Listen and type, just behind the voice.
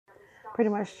pretty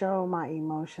much show my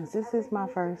emotions. This is my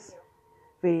first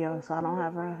video, so I don't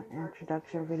have an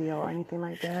introduction video or anything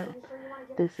like that.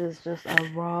 This is just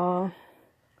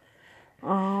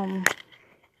um,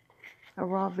 a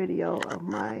raw video of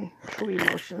my true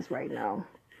emotions right now.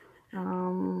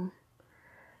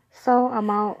 So I'm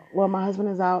out. Well, my husband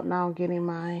is out now getting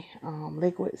my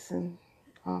liquids, and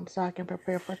so I can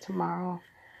prepare for tomorrow.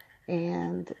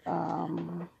 And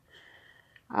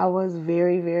I was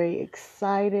very, very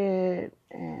excited,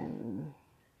 and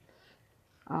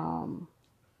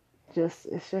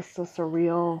it's just a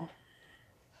surreal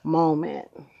moment.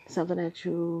 Something that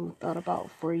you thought about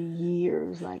for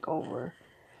years, like over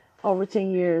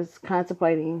 10 years,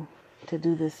 contemplating to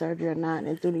do this surgery or not.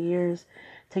 And through the years,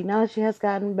 technology has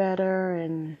gotten better,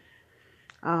 and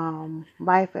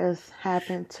life has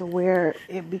happened to where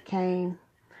it became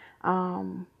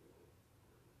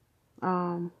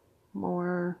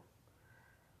more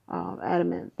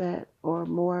adamant that, or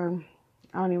more,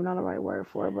 I don't even know the right word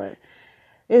for it, but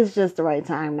it's just the right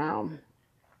time now.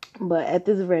 But at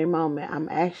this very moment, I'm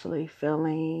actually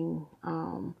feeling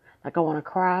like I want to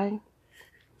cry.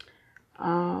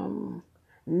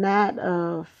 Not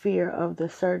a fear of the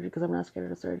surgery, because I'm not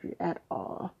scared of the surgery at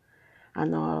all. I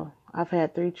know I've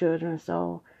had 3 children,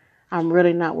 so I'm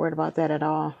really not worried about that at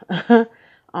all.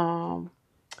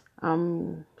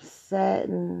 I'm sad,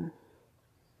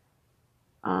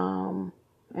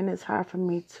 and it's hard for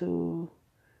me to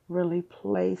really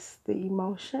place the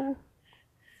emotion.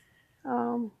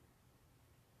 I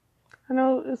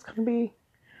know it's going to be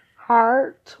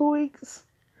hard, 2 weeks,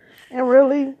 and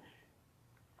really,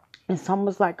 it's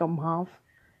almost like a month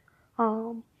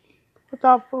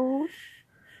without food.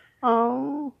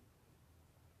 Um,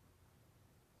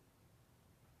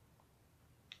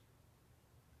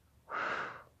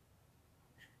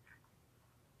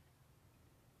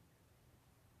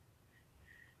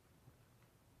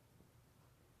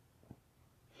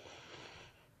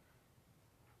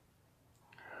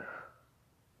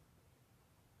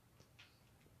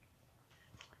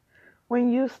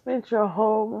 when you spent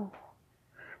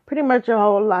pretty much your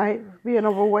whole life being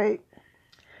overweight,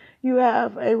 you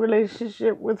have a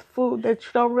relationship with food that you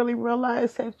don't really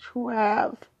realize that you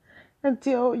have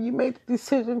until you make the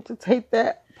decision to take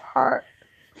that part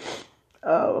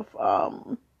of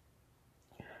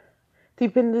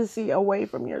dependency away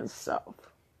from yourself.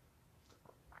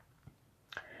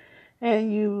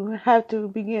 And you have to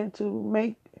begin to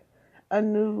make a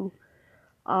new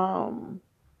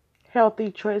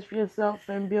healthy choice for yourself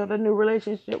and build a new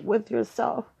relationship with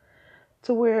yourself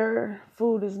to where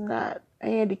food is not a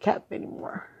handicap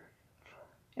anymore.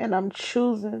 And I'm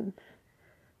choosing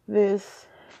this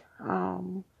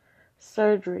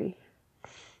surgery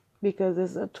because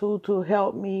it's a tool to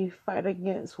help me fight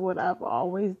against what I've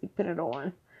always depended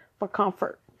on for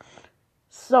comfort.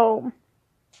 So,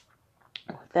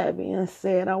 with that being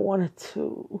said, I wanted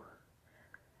to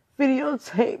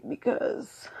videotape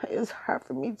because it's hard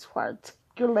for me to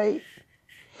articulate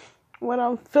what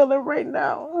I'm feeling right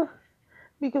now,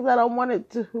 because I don't want it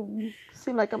to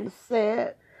seem like I'm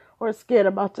sad or scared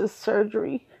about this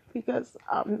surgery, because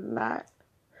I'm not.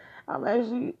 I'm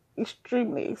actually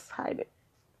extremely excited.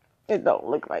 It don't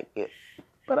look like it,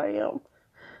 but I am.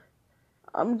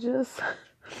 I'm just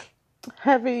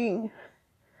having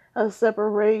a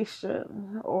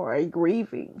separation or a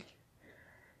grieving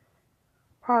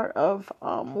part of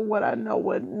what I know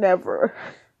would never,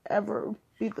 ever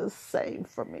be the same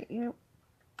for me.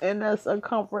 And that's a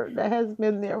comfort that has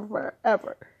been there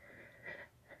forever.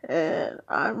 And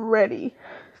I'm ready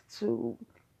to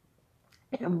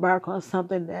embark on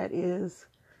something that is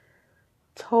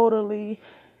totally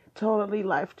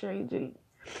life-changing.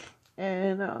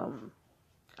 And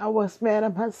I was mad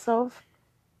at myself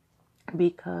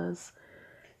because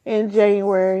in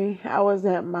January I was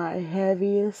at my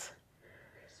heaviest,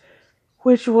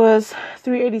 which was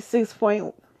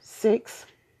 386.6.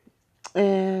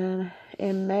 And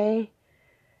in May,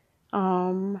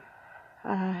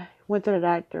 I went to the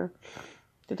doctor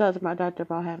to talk to my doctor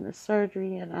about having a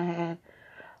surgery, and I had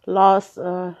lost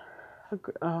some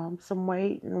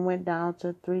weight and went down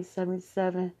to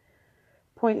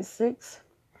 377.6.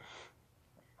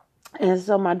 And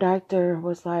so my doctor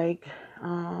was like,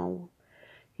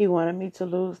 he wanted me to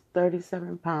lose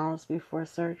 37 pounds before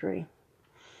surgery.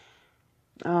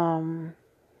 And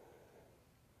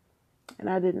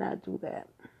I did not do that.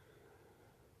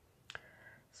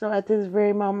 So at this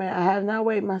very moment, I have not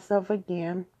weighed myself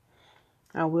again.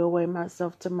 I will weigh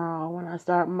myself tomorrow when I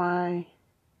start my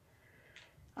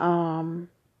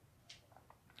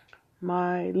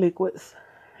my liquids.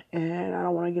 And I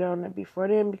don't want to get on it before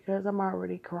then because I'm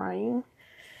already crying.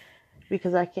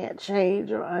 because I can't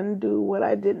change or undo what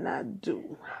I did not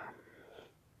do.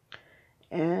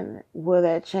 And will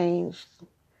that change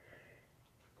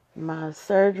my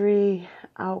surgery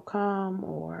outcome?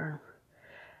 Or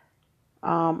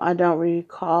I don't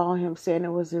recall him saying it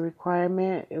was a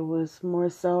requirement. It was more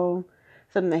so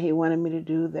something that he wanted me to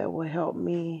do that would help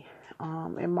me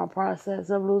in my process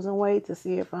of losing weight, to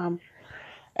see if I'm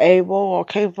able or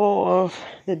capable of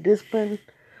the discipline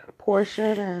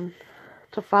portion and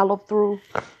to follow through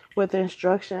with the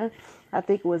instruction. I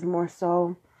think it was more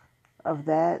so of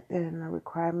that than a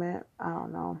requirement. I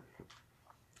don't know.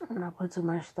 I'm not put too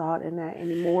much thought in that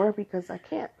anymore because I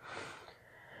can't.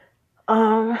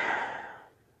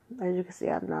 As you can see,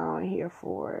 I'm not on here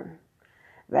for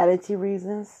vanity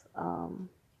reasons.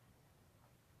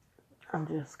 I'm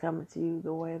just coming to you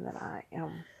the way that I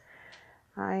am.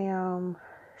 I am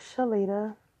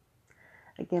Shalita.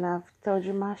 Again, I've told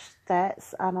you my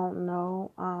stats. I don't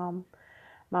know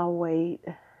my weight.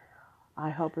 I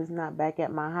hope it's not back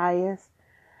at my highest,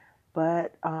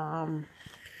 but I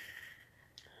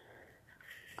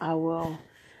will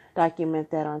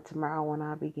document that on tomorrow when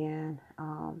I begin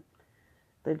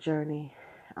the journey,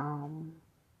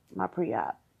 my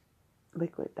pre-op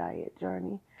liquid diet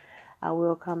journey. I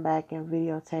will come back and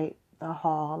videotape the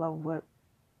haul of what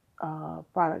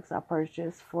products I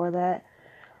purchased for that.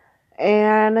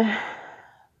 And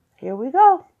here we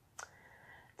go.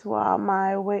 To all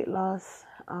my weight loss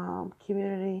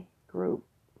community group,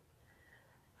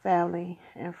 family,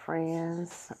 and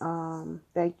friends,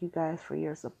 thank you guys for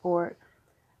your support.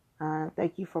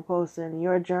 Thank you for posting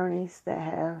your journeys that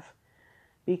have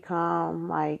become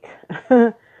like,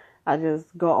 I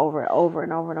just go over it over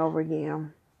and over and over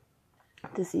again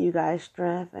to see you guys'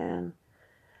 strength and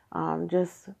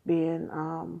just being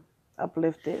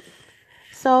uplifted.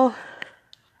 So,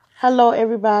 hello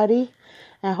everybody,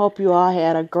 and hope you all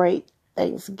had a great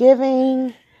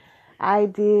Thanksgiving. I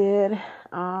did.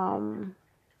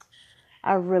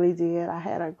 I really did. I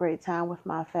had a great time with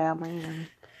my family,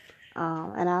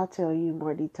 and I'll tell you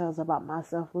more details about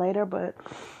myself later. But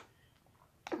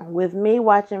with me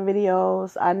watching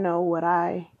videos, I know what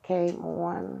I came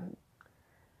on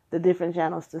the different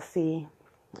channels to see,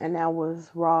 and that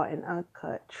was raw and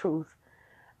uncut truth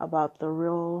about the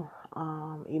real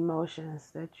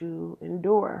emotions that you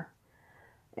endure.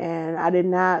 And I did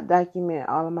not document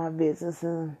all of my visits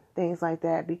and things like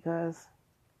that because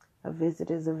a visit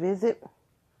is a visit.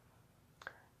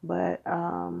 But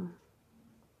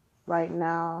right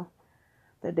now,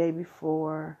 the day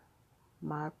before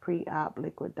my pre-op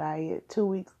liquid diet, 2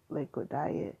 weeks liquid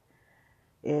diet,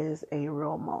 is a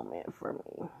real moment for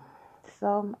me.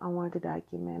 So I wanted to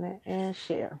document it and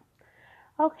share.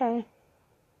 Okay.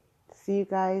 See you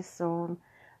guys soon.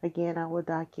 Again, I will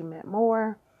document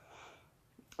more.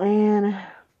 And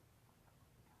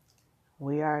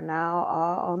we are now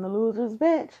all on the loser's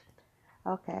bench.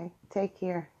 Okay. Take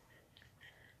care.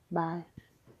 Bye.